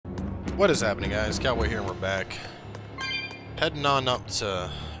What is happening, guys? Cowboy here, and we're back. Heading on up to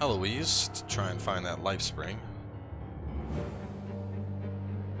Eloise to try and find that life spring.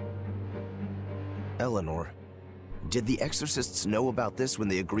 Eleanor, did the exorcists know about this when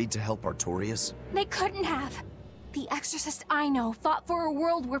they agreed to help Artorias? They couldn't have. The exorcists I know fought for a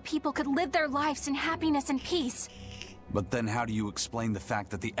world where people could live their lives in happiness and peace. But then how do you explain the fact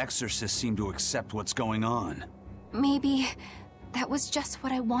that the exorcists seem to accept what's going on? Maybe that was just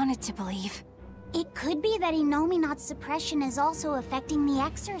what I wanted to believe. It could be that Inominat's suppression is also affecting the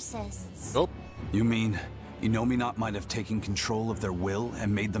exorcists. Nope. You mean Inominat might have taken control of their will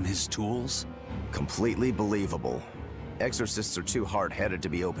and made them his tools? Completely believable. Exorcists are too hard-headed to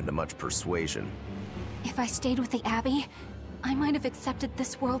be open to much persuasion. If I stayed with the Abbey, I might have accepted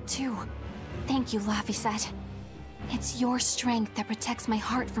this world too. Thank you, Laphicet. It's your strength that protects my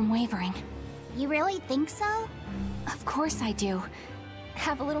heart from wavering. You really think so? Of course I do.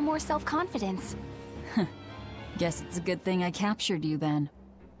 Have a little more self-confidence. Guess it's a good thing I captured you then.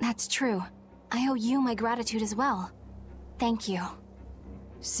 That's true. I owe you my gratitude as well. Thank you.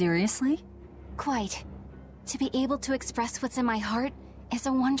 Seriously? Quite. To be able to express what's in my heart is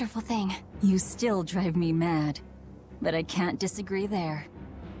a wonderful thing. You still drive me mad, but I can't disagree there.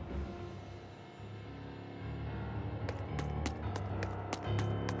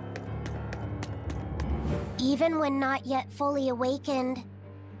 Even when not yet fully awakened,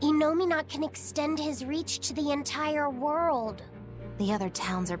 Inominat can extend his reach to the entire world. The other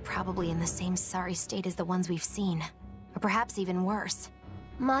towns are probably in the same sorry state as the ones we've seen. Or perhaps even worse.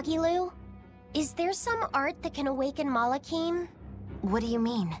 Magilu, is there some art that can awaken Malakim? What do you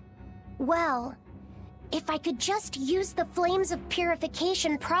mean? Well, if I could just use the flames of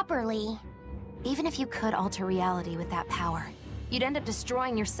purification properly. Even if you could alter reality with that power, you'd end up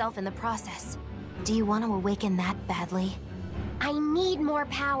destroying yourself in the process. Do you want to awaken that badly? I need more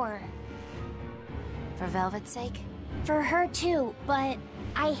power. For Velvet's sake? For her too, but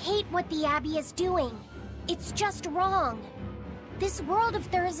I hate what the Abbey is doing. It's just wrong. This world of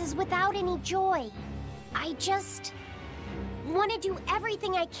theirs is without any joy. I just want to do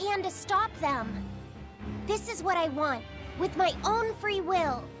everything I can to stop them. This is what I want, with my own free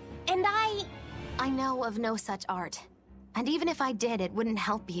will. And I know of no such art. And even if I did, it wouldn't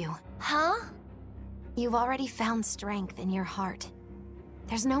help you. Huh? You've already found strength in your heart.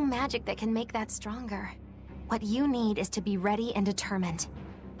 There's no magic that can make that stronger. What you need is to be ready and determined.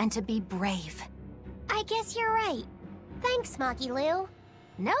 And to be brave. I guess you're right. Thanks, Magilu.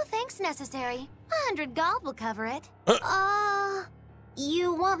 No thanks necessary. 100 gold will cover it.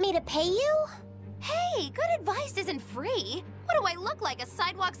 You want me to pay you? Hey, good advice isn't free. What do I look like, a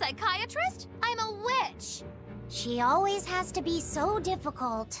sidewalk psychiatrist? I'm a witch. She always has to be so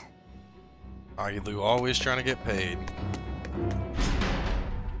difficult. Agilu always trying to get paid.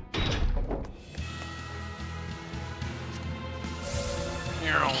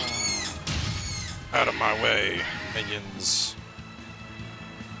 Out of my way, minions.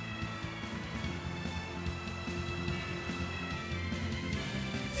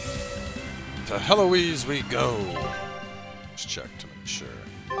 To Heloise we go. Let's check to make sure.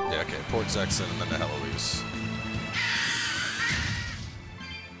 Yeah, okay, Port Zexon and then to Heloise.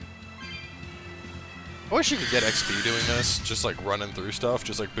 I wish you could get XP doing this, just like running through stuff,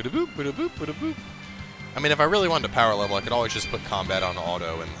 just like bada boop, bada boop, bada boop. I mean, if I really wanted to power level, I could always just put combat on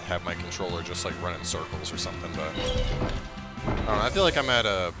auto and have my controller just like run in circles or something, but I don't know, I feel like I'm at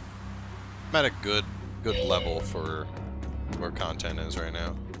a good level for where content is right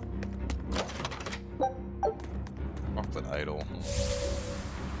now. Off with idle.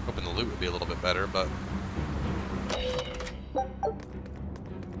 Hoping the loot would be a little bit better, but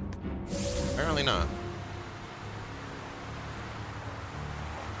apparently not.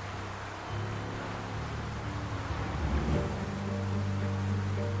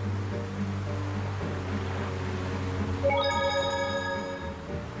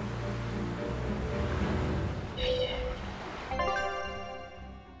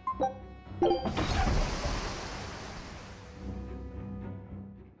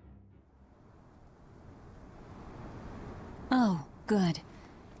 Oh, good.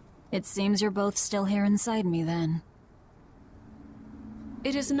 It seems you're both still here inside me, then.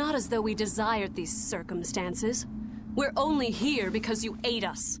 It is not as though we desired these circumstances. We're only here because you ate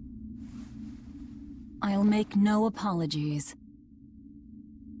us. I'll make no apologies.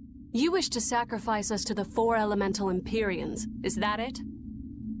 You wish to sacrifice us to the 4 elemental Empyreans, is that it?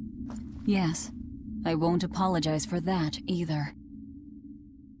 Yes. I won't apologize for that, either.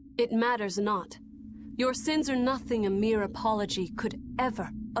 It matters not. Your sins are nothing a mere apology could ever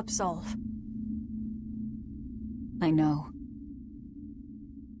absolve. I know.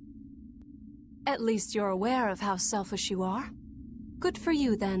 At least you're aware of how selfish you are. Good for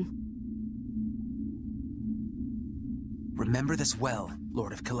you, then. Remember this well,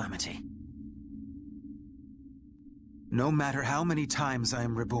 Lord of Calamity. No matter how many times I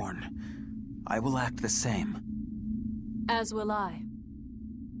am reborn, I will act the same. As will I.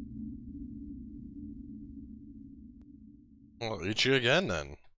 I'll eat you again,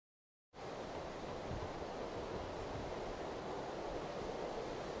 then.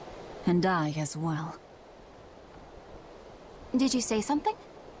 And I as well. Did you say something?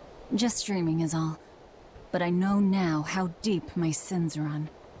 Just dreaming is all. But I know now how deep my sins run.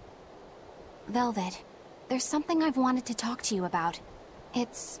 Velvet, there's something I've wanted to talk to you about.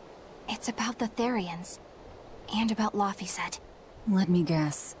 It's about the Therians. And about Laphicet. Let me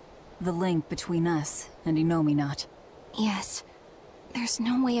guess. The link between us and Inomata. Yes. There's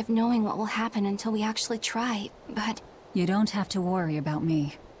no way of knowing what will happen until we actually try, but... You don't have to worry about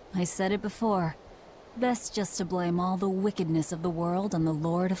me. I said it before. Best just to blame all the wickedness of the world on the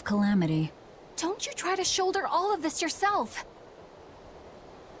Lord of Calamity. Don't you try to shoulder all of this yourself!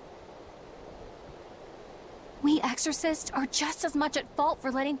 We exorcists are just as much at fault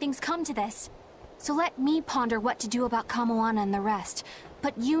for letting things come to this. So let me ponder what to do about Kamoana and the rest,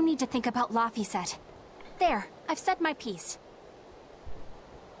 but you need to think about Laphicet. There, I've said my piece.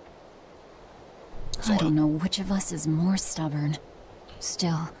 I don't know which of us is more stubborn.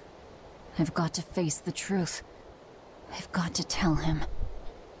 Still, I've got to face the truth. I've got to tell him.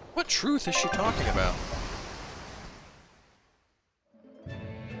 What truth is she talking about?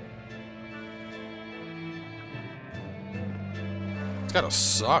 It's gotta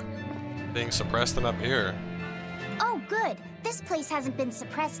suck, being suppressed and up here. Oh, good. This place hasn't been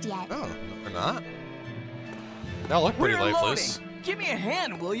suppressed yet. Oh, they're not? Y'all look pretty We're lifeless. loading. Give me a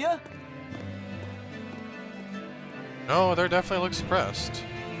hand, will ya? No, they definitely look suppressed.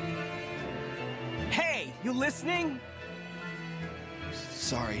 Hey, you listening?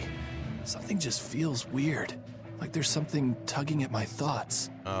 Sorry. Something just feels weird. Like there's something tugging at my thoughts.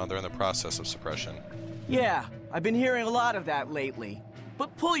 Oh, they're in the process of suppression. Yeah, I've been hearing a lot of that lately.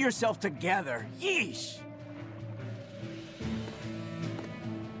 But pull yourself together. Yeesh!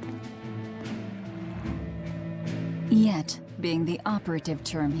 Yet, being the operative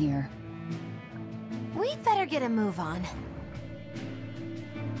term here. We'd better get a move on.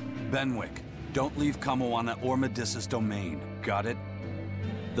 Benwick, don't leave Kamoana or Medissa's domain. Got it?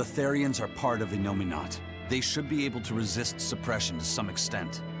 The Therians are part of Inomata. They should be able to resist suppression to some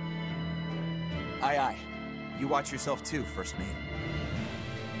extent. Aye, aye. You watch yourself too, First Mate.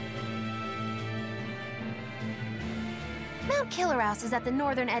 Mount Killerhouse is at the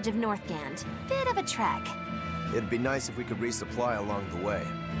northern edge of Northgand. Bit of a trek. It'd be nice if we could resupply along the way.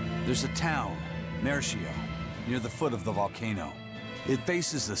 There's a town, Mercio, near the foot of the volcano. It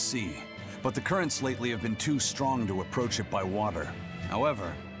faces the sea, but the currents lately have been too strong to approach it by water.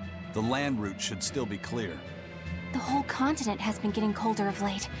 However, the land route should still be clear. The whole continent has been getting colder of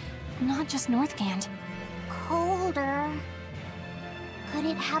late. Not just Northgand. Colder. Could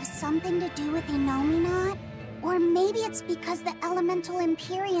it have something to do with Inomata? Or maybe it's because the elemental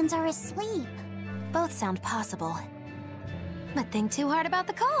Empyreans are asleep. Both sound possible. But think too hard about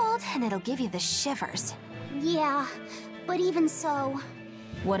the cold, and it'll give you the shivers. Yeah, but even so...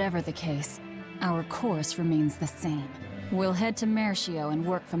 Whatever the case, our course remains the same. We'll head to Mercio and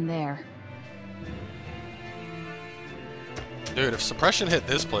work from there. Dude, if suppression hit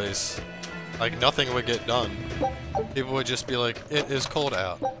this place, like nothing would get done. People would just be like, it is cold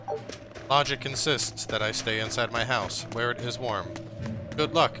out. Logic insists that I stay inside my house, where it is warm.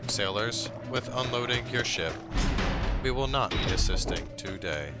 Good luck, sailors, with unloading your ship. We will not be assisting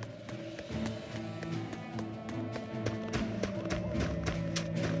today.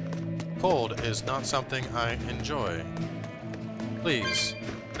 Cold is not something I enjoy. Please,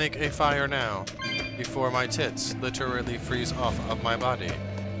 make a fire now, before my tits literally freeze off of my body.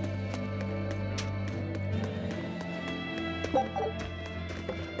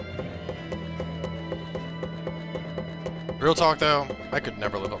 Real talk though, I could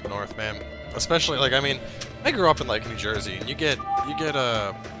never live up north, man. Especially, like, I mean, I grew up in, like, New Jersey, and you get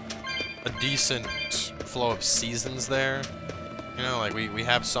a decent flow of seasons there. You know, like, we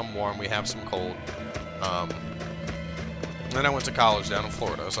have some warm, we have some cold. Then I went to college down in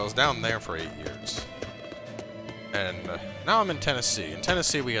Florida, so I was down there for 8 years. And now I'm in Tennessee. In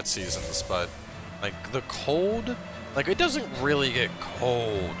Tennessee, we get seasons, but, like, the cold, like, it doesn't really get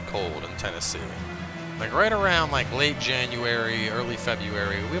cold in Tennessee. Like, right around, like, late January, early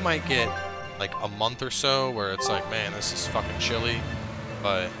February, we might get, like, a month or so where it's like, man, this is fucking chilly.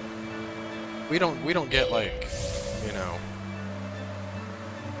 But we don't get, like, you know,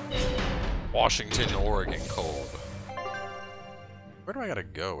 Washington, Oregon cold. Where do I gotta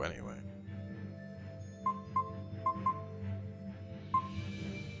go anyway?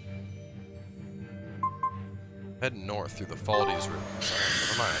 Head north through the Faldies ruins.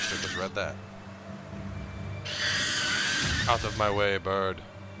 Never mind, I should have just read that. Out of my way, bird.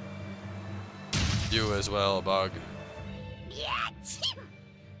 You as well, bug. Yeah,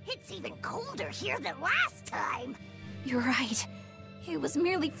 it's even colder here than last time. You're right. It was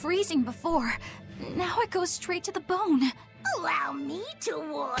merely freezing before. Now it goes straight to the bone. Allow me to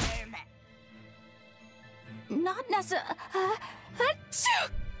warm. Not necessarily.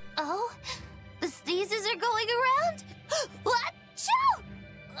 Oh, the sneezes are going around? Achoo!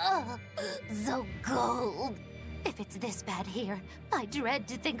 Oh, so cold. If it's this bad here, I dread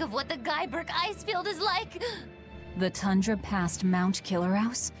to think of what the Gaiburk ice field is like. The tundra past Mount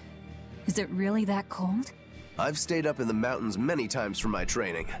Killerhouse? Is it really that cold? I've stayed up in the mountains many times for my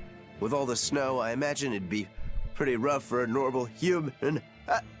training. With all the snow, I imagine it'd be pretty rough for a normal human.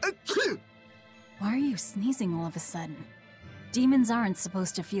 Why are you sneezing all of a sudden? Demons aren't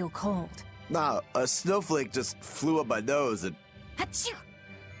supposed to feel cold. Nah, a snowflake just flew up my nose and... Achoo!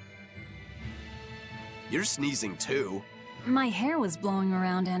 You're sneezing too. My hair was blowing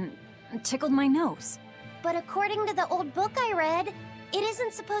around and tickled my nose. But according to the old book I read, it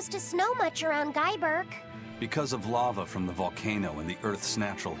isn't supposed to snow much around Gaiburk. Because of lava from the volcano and the Earth's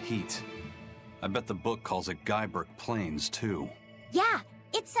natural heat. I bet the book calls it Gaiburk Plains, too. Yeah,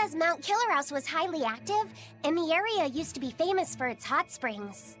 it says Mount Killerhouse was highly active, and the area used to be famous for its hot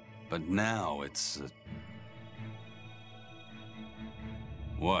springs. But now it's...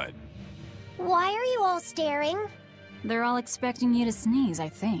 What? Why are you all staring? They're all expecting you to sneeze, I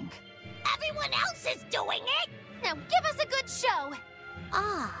think. Everyone else is doing it! Now give us a good show!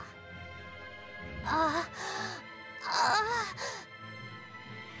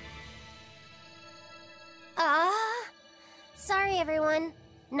 Sorry everyone.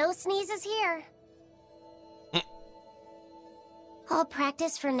 No sneezes here. I'll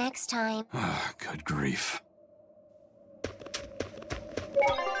practice for next time. Good grief.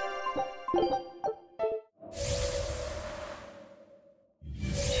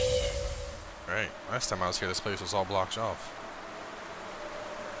 Right, last time I was here, this place was all blocked off.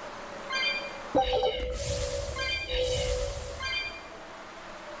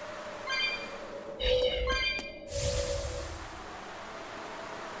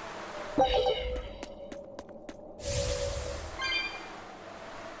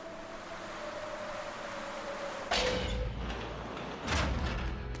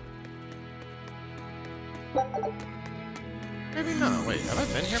 Maybe not. Wait, have I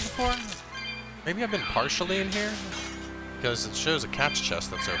been here before? Maybe I've been partially in here? Because it shows a catch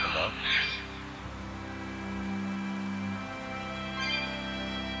chest that's opened up.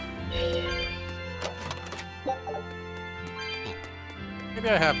 Maybe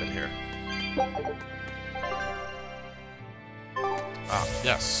I have been here. Ah,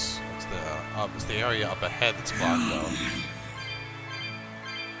 yes. It's the area up ahead that's blocked though.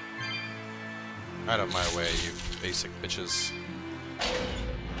 Out of my way, you basic bitches.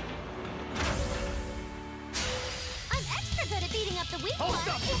 I'm extra good at beating up the weak ones.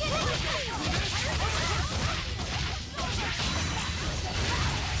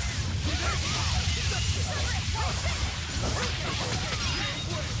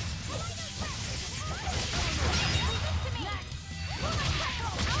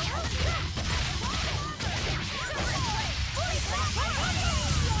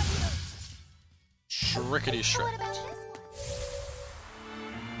 Shrickety shrick.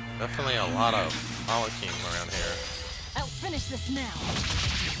 Definitely a lot of Holocene around here. I'll finish this now.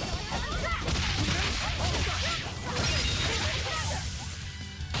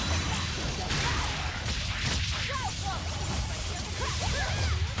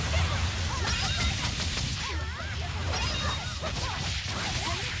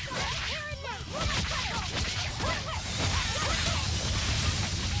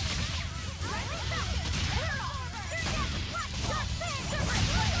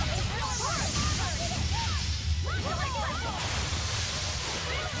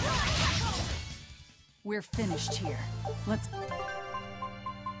 We're finished here. Let's...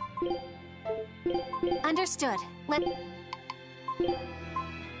 Understood.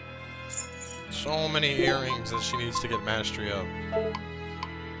 So many earrings that she needs to get mastery of.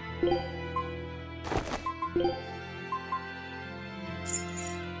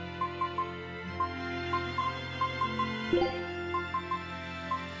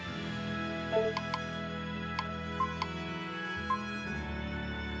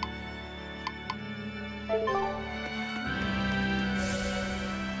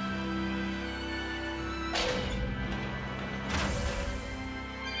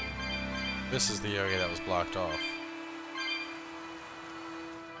 This is the area that was blocked off.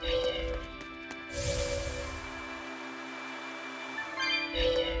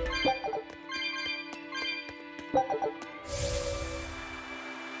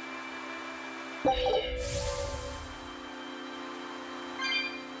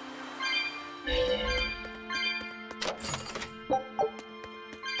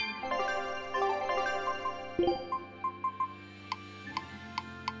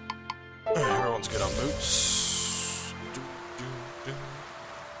 Everyone's good on boots.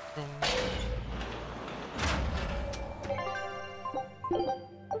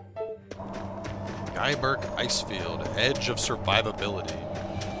 Gaiburk Icefield, Edge of Survivability.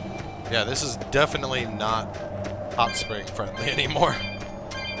 Yeah, this is definitely not hot spring friendly anymore.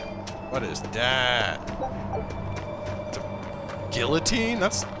 What is that? It's a guillotine?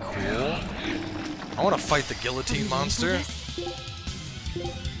 That's cool. I want to fight the guillotine monster.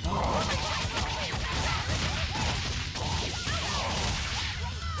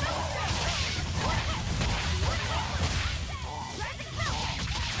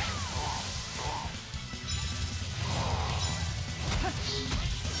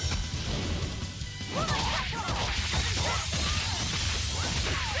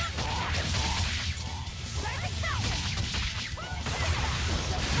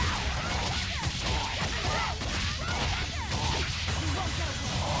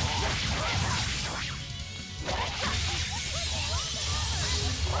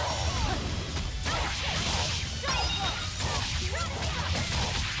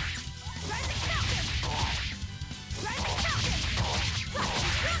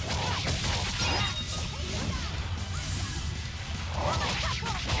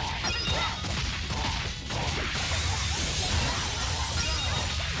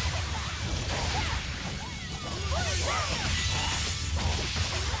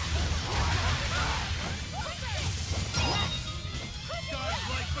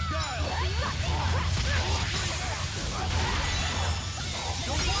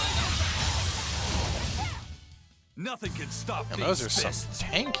 Nothing can stop and those are some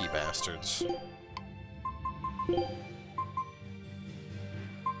tanky bastards.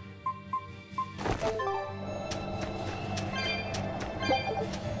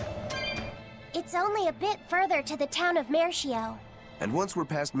 It's only a bit further to the town of Mercio. And once we're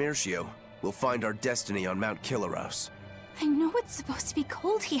past Mercio, we'll find our destiny on Mount Kilaros. I know it's supposed to be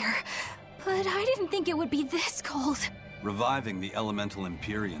cold here, but I didn't think it would be this cold. Reviving the elemental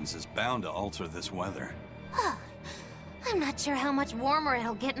Empyreans is bound to alter this weather. I'm not sure how much warmer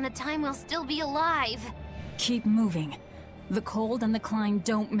it'll get in the time we'll still be alive. Keep moving. The cold and the climb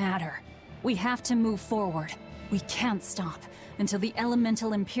don't matter. We have to move forward. We can't stop until the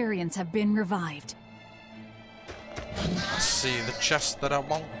elemental Empyreans have been revived. Let's see the chest that I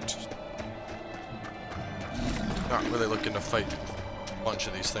want. Not really looking to fight a bunch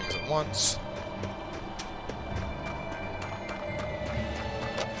of these things at once.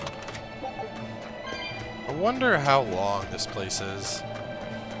 I wonder how long this place is.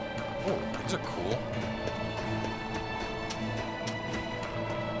 Oh, these are cool.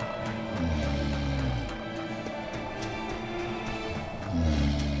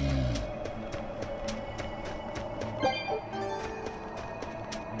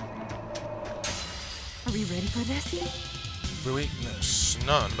 Are we ready for this? Weakness,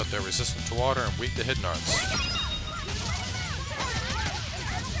 none, but they're resistant to water and weak to hidden arts.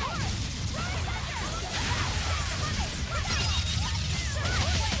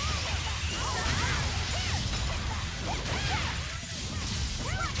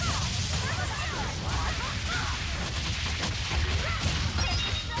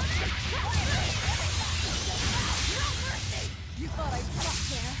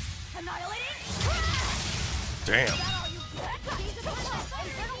 Damn.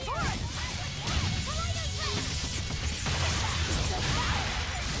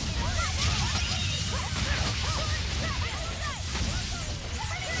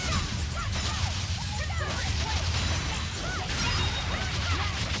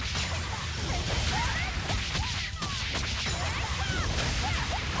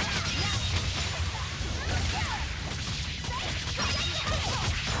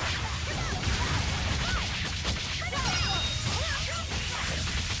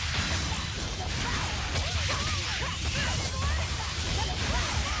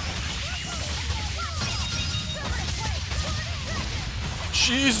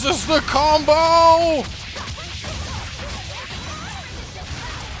 Jesus, the combo!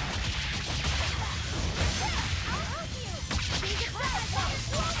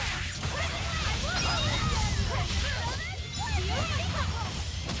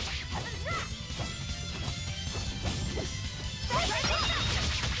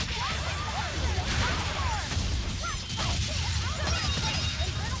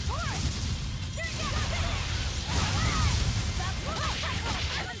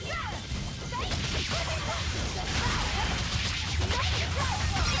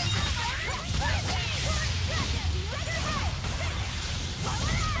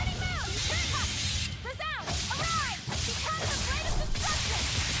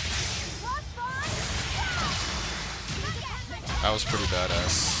 That was pretty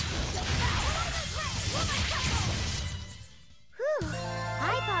badass. Whew.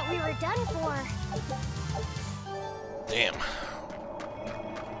 I thought we were done for. Damn.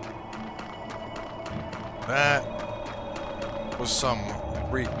 That was some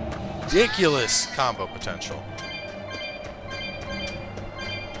ridiculous combo potential.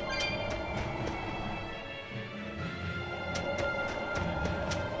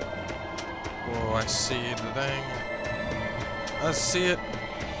 Oh, I see the thing. I see it.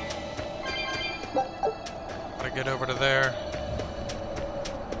 I get over to there.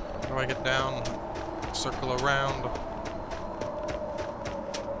 How do I get down? Circle around.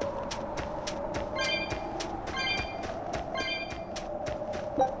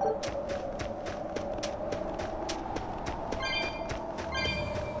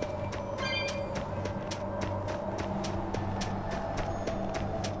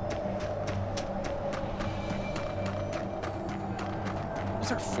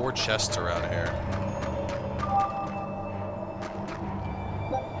 There's like 4 chests around here.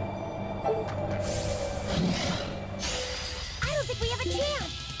 I don't think we have a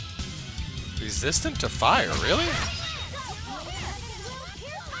chance. Resistant to fire, really?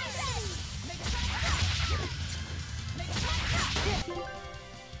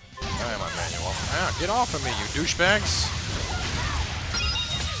 I am on manual. Ah, get off of me, you douchebags!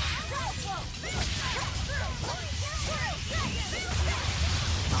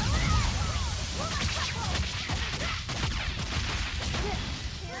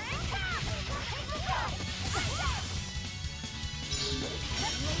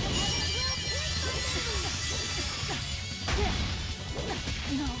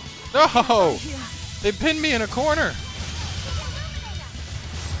 No! They pinned me in a corner!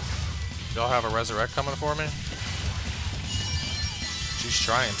 Y'all have a resurrect coming for me? She's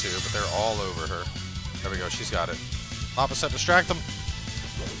trying to, but they're all over her. There we go, she's got it. Opposite, distract them!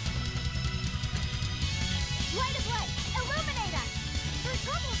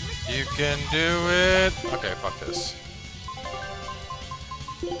 You can do it! Okay, fuck this.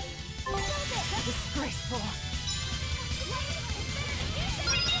 Disgraceful.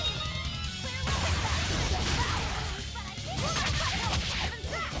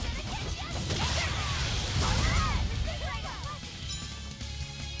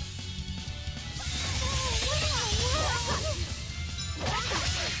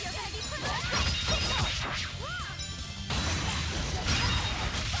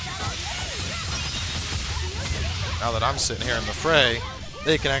 Now that I'm sitting here in the fray,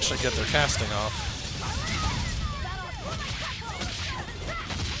 they can actually get their casting off.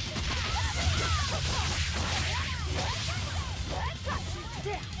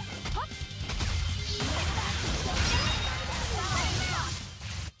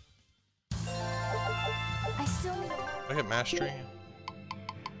 I still need Did I get mastery?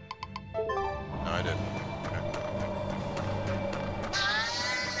 No, I didn't. Okay.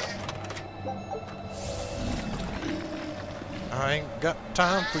 I ain't got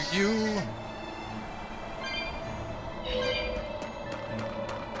time for you.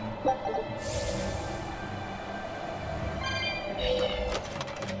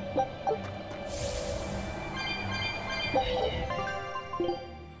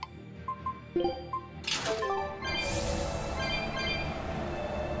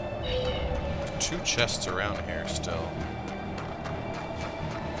 Two chests around here still.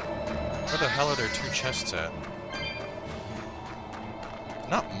 Where the hell are there 2 chests at?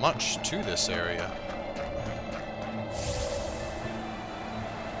 Not much to this area.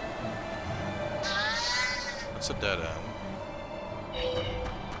 That's a dead end.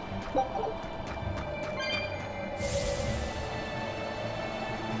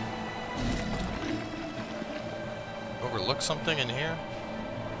 Overlook something in here?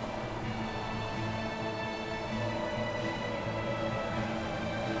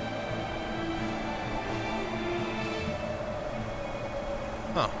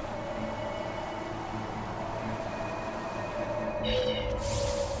 Huh.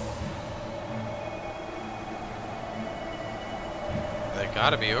 They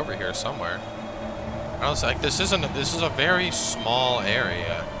gotta be over here somewhere. I was like, this is a very small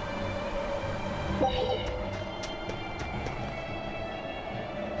area.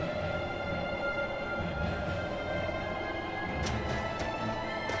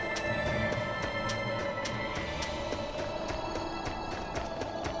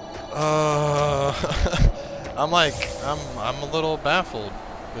 I'm a little baffled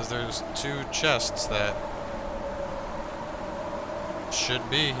because there's 2 chests that should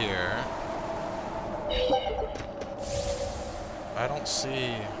be here. I don't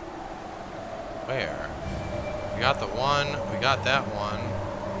see where. got the one. We got that one.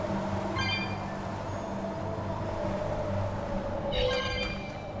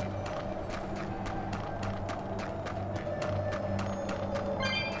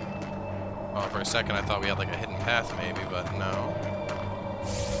 Oh, for a second I thought we had like a hidden path maybe, but no.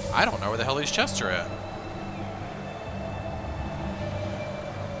 I don't know where the hell these chests are at.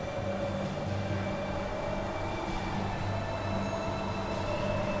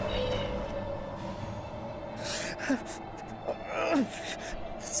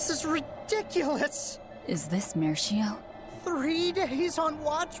 This is ridiculous! Is this Mercio? 3 days on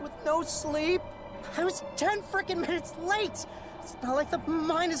watch with no sleep? I was 10 frickin' minutes late! It's not like the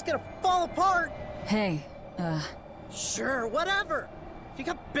mine is gonna fall apart! Hey, Sure, whatever! If you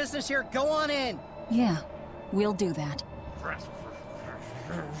got business here, go on in! yeah, we'll do that.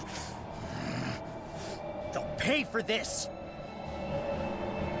 They'll pay for this!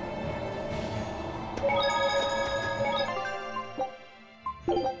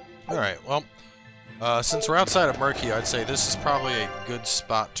 Alright, well, since we're outside of Murky, I'd say this is probably a good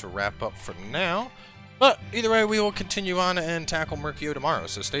spot to wrap up for now. But either way, we will continue on and tackle Murkio tomorrow,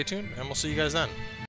 so stay tuned, and we'll see you guys then.